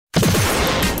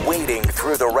wading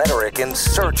through the rhetoric in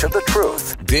search of the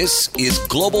truth. This is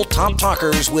Global Top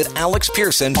Talkers with Alex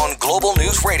Pearson on Global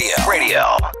News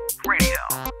Radio.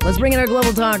 Let's bring in our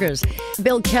Global Talkers.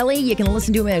 Bill Kelly, you can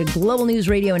listen to him at Global News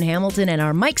Radio in Hamilton, and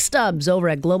our Mike Stubbs over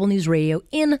at Global News Radio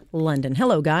in London.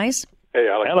 Hello, guys. Hey,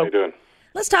 Alex. Hello. How you doing?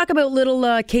 Let's talk about little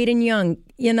Caden Young.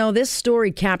 You know, this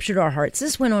story captured our hearts.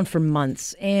 This went on for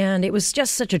months, and it was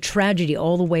just such a tragedy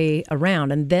all the way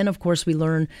around. And then, of course, we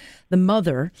learn the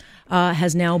mother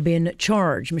has now been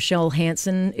charged. Michelle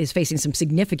Hansen is facing some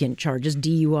significant charges,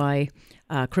 DUI,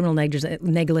 criminal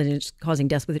negligence causing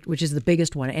death, which is the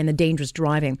biggest one, and the dangerous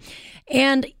driving.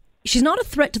 And she's not a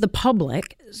threat to the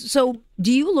public. So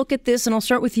do you look at this, and I'll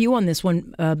start with you on this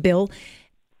one, Bill,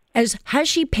 as has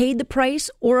she paid the price,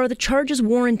 or are the charges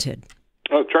warranted?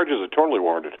 Oh, charges are totally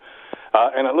warranted.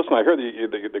 And listen, I heard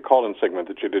the call-in segment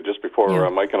that you did just before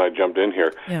Mike and I jumped in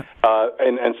here. Yeah.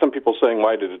 And some people saying,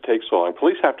 why did it take so long?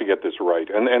 Police have to get this right,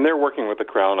 and they're working with the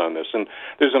Crown on this. And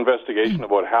there's investigation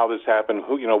about how this happened.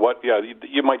 Who, you know what? Yeah,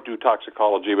 you might do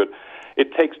toxicology, but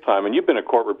it takes time. And you've been a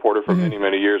court reporter for many,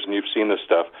 many years, and you've seen this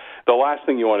stuff. The last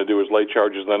thing you want to do is lay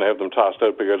charges and then have them tossed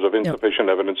out because of insufficient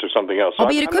evidence or something else. So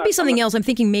it could be something else. I'm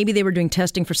thinking maybe they were doing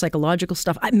testing for psychological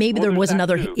stuff. Maybe there was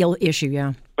another ill issue,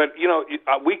 yeah. But, you know,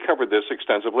 we covered this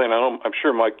extensively, and I'm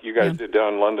sure, Mike, you guys did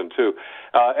down in London, too.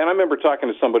 And I remember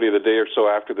talking to somebody the day or so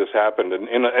after this happened,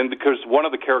 and because one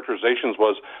of the characterizations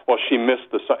was, well, she missed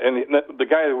and the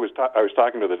guy who I was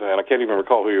talking to the time, I can't even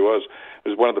recall who he was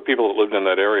one of the people that lived in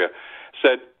that area,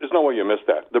 said, there's no way you missed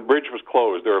that. The bridge was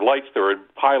closed. There were lights, there were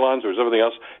pylons, there was everything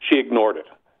else. She ignored it.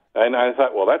 And I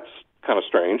thought, well, that's kind of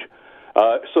strange.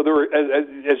 So there were,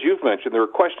 as you've mentioned, there were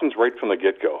questions right from the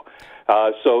get-go.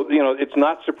 So, you know, it's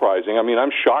not surprising. I mean,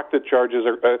 I'm shocked that charges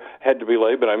had to be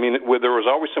laid, but I mean, there was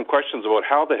always some questions about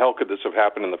how the hell could this have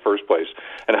happened in the first place,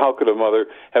 and how could a mother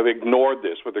have ignored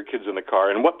this with her kids in the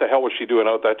car, and what the hell was she doing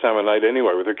out that time of night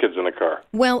anyway with her kids in the car?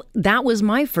 Well, that was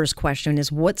my first question, is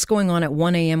what's going on at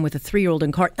 1 a.m. with a 3-year-old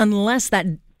in car, unless that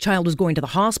child was going to the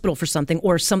hospital for something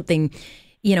or something,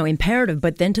 you know, imperative.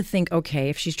 But then to think, okay,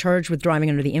 if she's charged with driving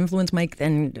under the influence, Mike,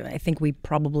 then I think we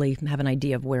probably have an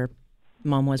idea of where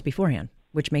Mom was beforehand,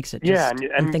 which makes it just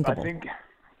unthinkable. I think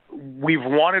we've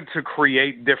wanted to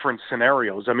create different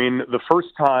scenarios. I mean, the first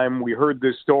time we heard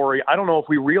this story, I don't know if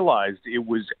we realized it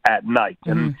was at night.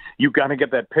 And you kind of get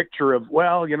that picture of,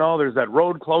 well, you know, there's that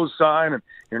road closed sign and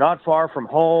you're not far from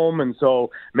home. And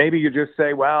so maybe you just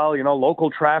say, well, you know,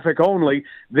 local traffic only.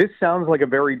 This sounds like a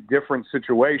very different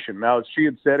situation. Now, as she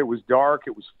had said, it was dark,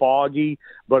 it was foggy,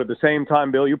 but at the same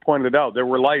time, Bill, you pointed it out, there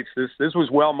were lights. This was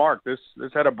well marked. This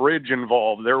had a bridge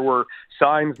involved. There were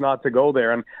signs not to go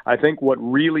there. And I think what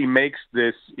really makes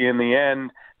this, in the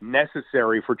end,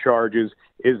 necessary for charges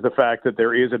is the fact that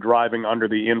there is a driving under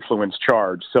the influence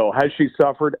charge. So has she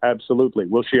suffered? Absolutely.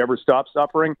 Will she ever stop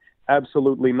suffering?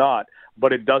 Absolutely not.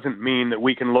 But it doesn't mean that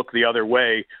we can look the other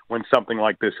way when something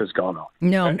like this has gone on.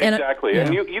 No, exactly.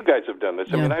 And you guys have done this.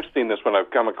 I mean, I've seen this when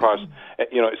I've come across,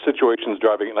 you know, situations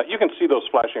driving at night. You can see those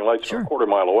flashing lights from a quarter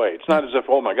mile away. It's not as if,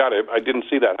 oh my God, I didn't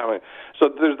see that. So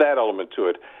there's that element to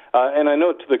it. And I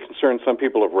know to the concern some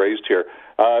people have raised here,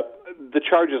 the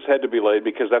charges had to be laid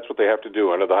because that's what they have to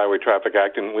do under the Highway Traffic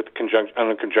Act and in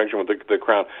conjunction with the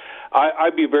Crown.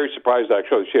 I'd be very surprised,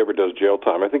 actually, if she ever does jail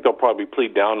time. I think they'll probably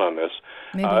plead down on this.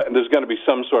 And there's going to be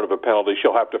some sort of a penalty.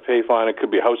 She'll have to pay fine. It could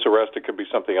be house arrest. It could be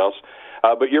something else.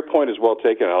 But your point is well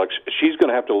taken, Alex. She's going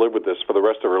to have to live with this for the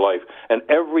rest of her life. And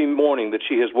every morning that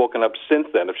she has woken up since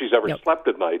then, if she's ever slept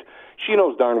at night, she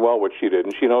knows darn well what she did,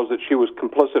 and she knows that she was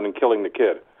complicit in killing the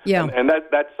kid. Yeah. And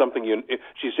that's something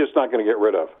she's just not going to get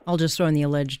rid of. I'll just throw in the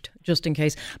alleged, just in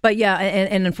case. But yeah,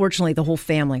 and unfortunately, the whole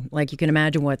family, like you can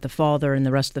imagine what the father and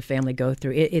the rest of the family go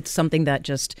through. It's something that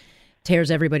just tears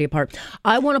everybody apart.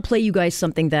 I want to play you guys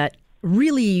something that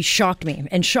really shocked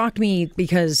me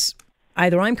because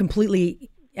either I'm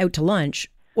completely out to lunch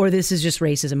or this is just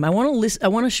racism. I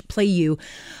want to play you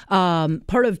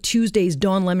part of Tuesday's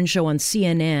Don Lemon show on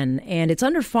CNN, and it's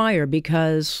under fire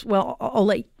because, well,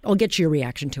 I'll get your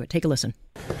reaction to it. Take a listen.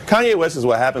 Kanye West is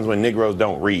what happens when Negroes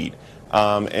don't read.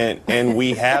 And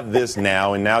we have this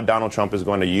now, and now Donald Trump is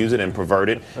going to use it and pervert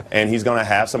it, and he's going to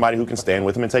have somebody who can stand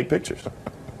with him and take pictures.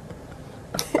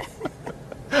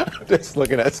 Just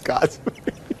looking at Scott's.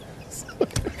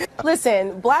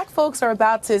 Listen, black folks are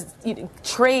about to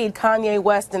trade Kanye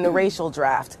West in the racial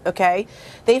draft, okay?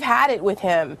 They've had it with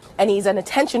him, and he's an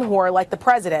attention whore like the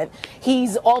president.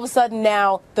 He's all of a sudden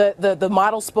now the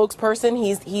model spokesperson.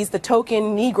 He's the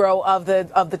token Negro of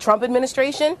the Trump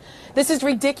administration. This is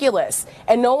ridiculous,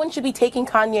 and no one should be taking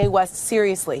Kanye West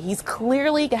seriously. He's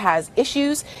clearly has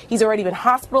issues. He's already been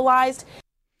hospitalized.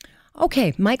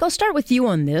 Okay, Mike, I'll start with you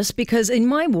on this because in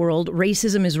my world,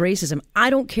 racism is racism. I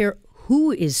don't care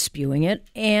who is spewing it,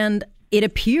 and it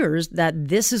appears that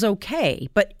this is okay.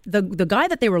 But the guy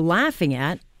that they were laughing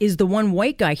at is the one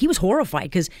white guy. He was horrified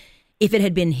because if it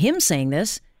had been him saying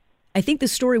this, I think the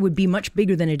story would be much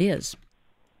bigger than it is.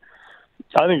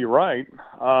 I think you're right.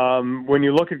 When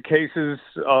you look at cases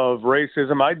of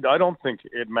racism, I don't think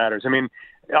it matters. I mean,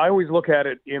 I always look at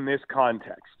it in this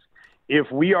context. If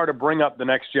we are to bring up the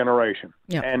next generation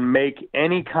and make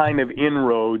any kind of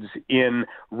inroads in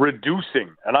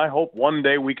reducing, and I hope one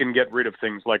day we can get rid of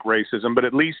things like racism, but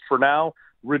at least for now,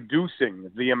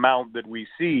 reducing the amount that we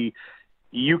see,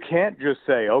 you can't just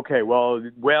say, okay,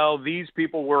 well, these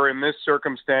people were in this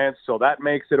circumstance, so that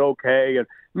makes it okay. And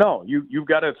no, you've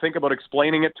got to think about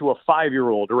explaining it to a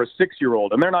 5-year-old or a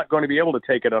 6-year-old, and they're not going to be able to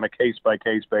take it on a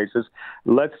case-by-case basis.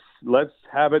 Let's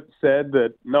have it said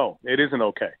that, no, it isn't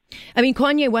okay. I mean,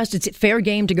 Kanye West, it's fair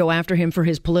game to go after him for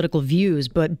his political views,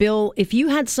 but Bill, if you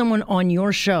had someone on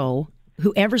your show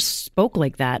who ever spoke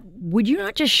like that, would you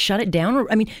not just shut it down?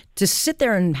 Or, I mean, to sit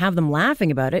there and have them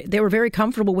laughing about it, they were very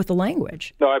comfortable with the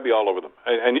language. No, I'd be all over them,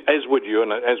 and as would you,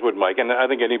 and as would Mike, and I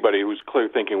think anybody who's clear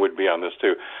thinking would be on this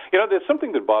too. You know, there's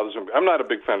something that bothers me. I'm not a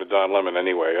big fan of Don Lemon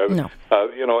anyway. No.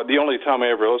 You know, the only time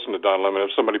I ever listen to Don Lemon is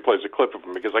if somebody plays a clip of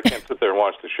him because I can't sit there and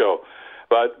watch the show.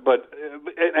 But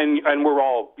we're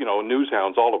all, you know, news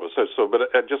hounds, all of us. So, but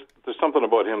just there's something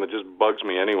about him that just bugs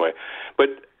me anyway. But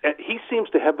he seems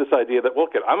to have this idea that,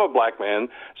 look, I'm a black man,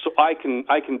 so I can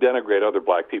denigrate other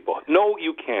black people. No,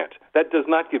 you can't. That does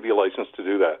not give you a license to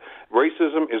do that.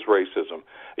 Racism is racism.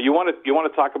 You want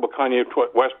to talk about Kanye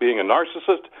West being a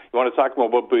narcissist? You want to talk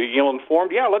about being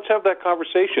ill-informed? Yeah, let's have that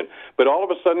conversation. But all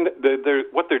of a sudden,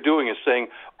 what they're doing is saying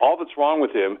all that's wrong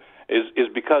with him is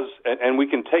because, and we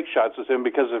can take shots at him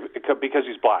because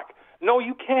he's black. No,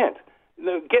 you can't.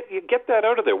 Get that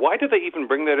out of there. Why did they even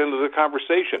bring that into the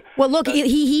conversation? Well, look,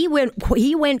 he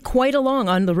went quite along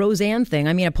on the Roseanne thing.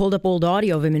 I mean, I pulled up old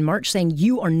audio of him in March saying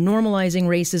you are normalizing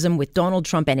racism with Donald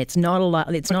Trump, and it's not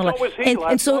allowed. It's not allowed.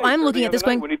 And so I'm looking at this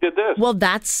going, when he did this. Well,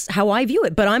 that's how I view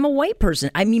it. But I'm a white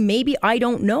person. I mean, maybe I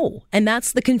don't know, and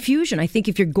that's the confusion. I think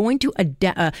if you're going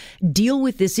to deal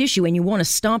with this issue and you want to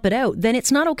stomp it out, then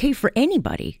it's not okay for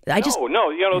anybody. No.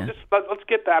 You know, let's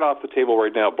get that off the table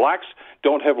right now. Blacks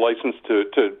don't have license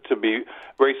to be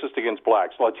racist against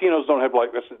blacks. Latinos don't have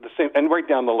the same, and right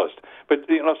down the list. But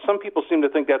you know, some people seem to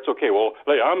think that's okay. Well,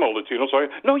 hey, I'm a Latino, so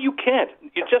no, you can't.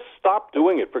 You just stop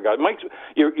doing it, for God. Mike,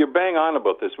 you're bang on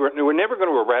about this. We're never going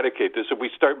to eradicate this if we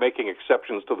start making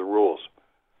exceptions to the rules.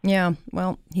 Yeah,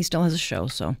 well, he still has a show,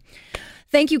 so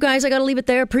thank you guys. I got to leave it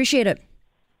there. Appreciate it.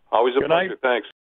 Always a pleasure. Thanks.